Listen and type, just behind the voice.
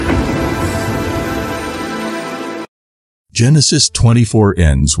Genesis 24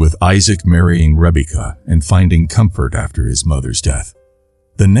 ends with Isaac marrying Rebekah and finding comfort after his mother's death.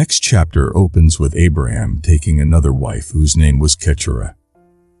 The next chapter opens with Abraham taking another wife whose name was Keturah.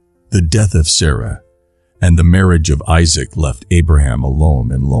 The death of Sarah and the marriage of Isaac left Abraham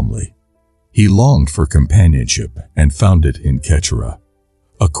alone and lonely. He longed for companionship and found it in Keturah.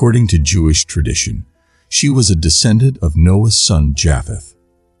 According to Jewish tradition, she was a descendant of Noah's son Japheth.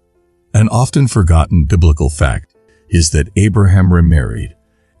 An often forgotten biblical fact is that Abraham remarried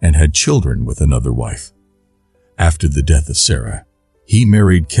and had children with another wife. After the death of Sarah, he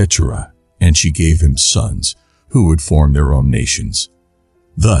married Keturah, and she gave him sons who would form their own nations.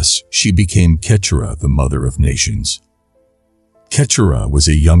 Thus, she became Keturah, the mother of nations. Keturah was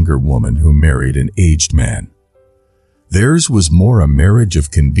a younger woman who married an aged man. Theirs was more a marriage of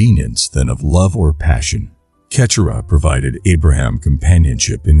convenience than of love or passion. Keturah provided Abraham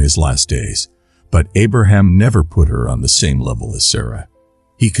companionship in his last days, but Abraham never put her on the same level as Sarah.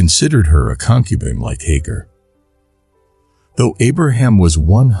 He considered her a concubine like Hagar. Though Abraham was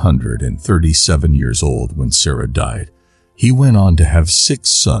 137 years old when Sarah died, he went on to have 6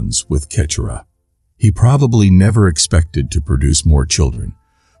 sons with Keturah. He probably never expected to produce more children,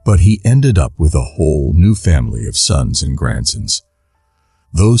 but he ended up with a whole new family of sons and grandsons.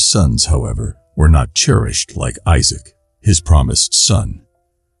 Those sons, however, were not cherished like Isaac, his promised son.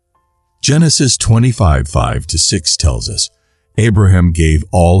 Genesis 25:5-6 tells us, Abraham gave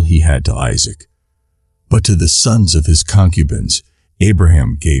all he had to Isaac. But to the sons of his concubines,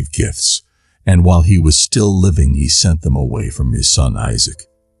 Abraham gave gifts, and while he was still living, he sent them away from his son Isaac,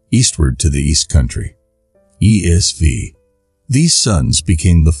 eastward to the east country. ESV. These sons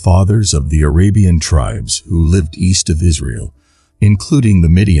became the fathers of the Arabian tribes who lived east of Israel, including the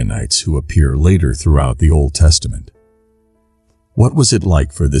Midianites who appear later throughout the Old Testament. What was it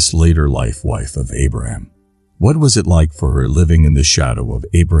like for this later life wife of Abraham? What was it like for her living in the shadow of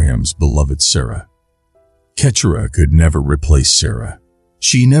Abraham's beloved Sarah? Keturah could never replace Sarah.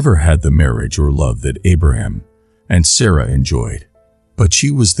 She never had the marriage or love that Abraham and Sarah enjoyed, but she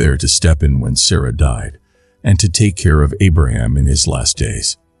was there to step in when Sarah died and to take care of Abraham in his last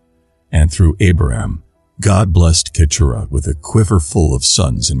days. And through Abraham, God blessed Keturah with a quiver full of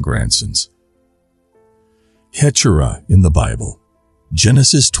sons and grandsons. Keturah in the Bible,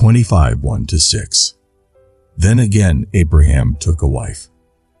 Genesis 25:1-6. Then again Abraham took a wife,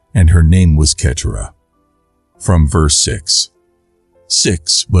 and her name was Keturah. From verse 6.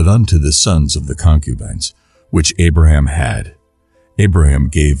 But unto the sons of the concubines, which Abraham had, Abraham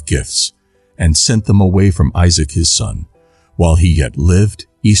gave gifts, and sent them away from Isaac his son, while he yet lived,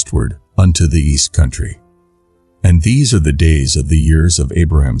 eastward unto the east country. And these are the days of the years of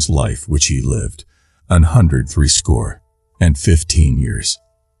Abraham's life which he lived, 160 years.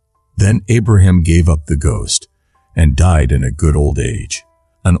 Then Abraham gave up the ghost, and died in a good old age,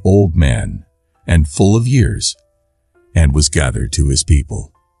 an old man, and full of years, and was gathered to his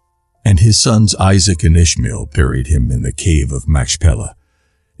people. And his sons Isaac and Ishmael buried him in the cave of Machpelah,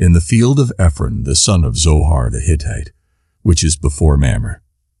 in the field of Ephron the son of Zohar the Hittite, which is before Mamre,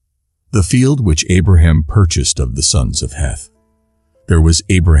 the field which Abraham purchased of the sons of Heth. There was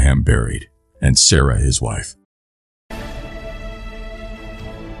Abraham buried, and Sarah his wife.